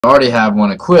I already have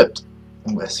one equipped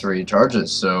with 3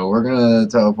 charges, so we're gonna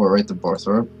teleport right to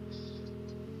Borthorpe.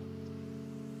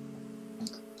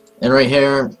 And right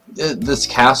here, this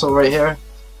castle right here,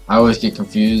 I always get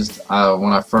confused.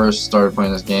 When I first started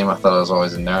playing this game, I thought it was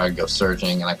always in there. I'd go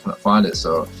searching and I couldn't find it,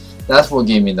 so that's what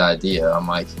gave me the idea. I'm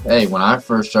like, hey, when I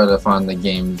first tried to find the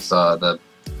games, the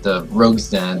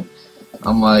Rogue's Den,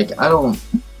 I'm like, I don't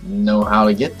know how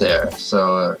to get there,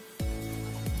 so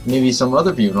maybe some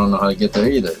other people don't know how to get there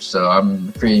either, so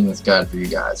I'm creating this guide for you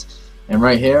guys. And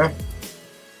right here,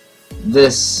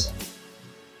 this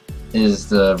is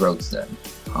the Rogue's Den.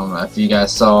 If you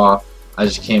guys saw, I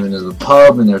just came into the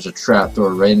pub and there's a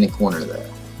trapdoor right in the corner there,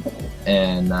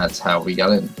 and that's how we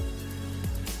got in.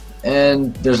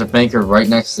 And there's a banker right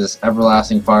next to this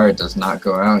everlasting fire. It does not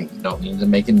go out. You don't need to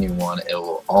make a new one. It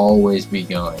will always be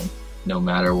going, no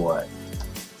matter what.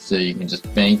 So you can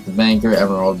just bank the banker,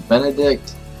 Emerald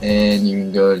Benedict, and you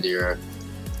can go to your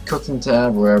cooking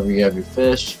tab wherever you have your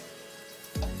fish.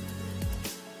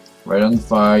 Right on the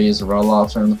fire, use a raw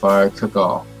lobster on the fire, cook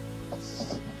all.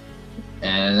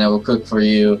 And that will cook for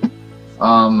you.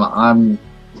 I'm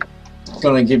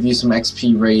gonna give you some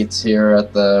XP rates here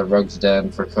at the Rogue's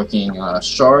Den for cooking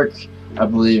shark. I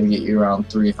believe get you around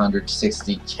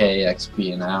 360k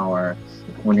XP an hour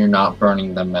when you're not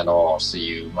burning them at all. So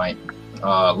you might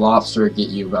lobster get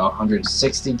you about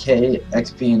 160k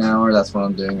XP an hour. That's what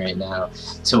I'm doing right now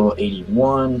till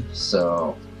 81.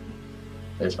 So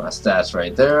there's my stats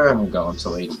right there. I'm going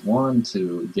till 81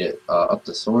 to get up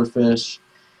to swordfish.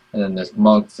 And then there's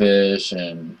monkfish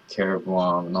and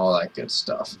caribou and all that good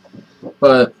stuff.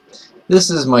 But this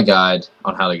is my guide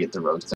on how to get the Rogue's Den.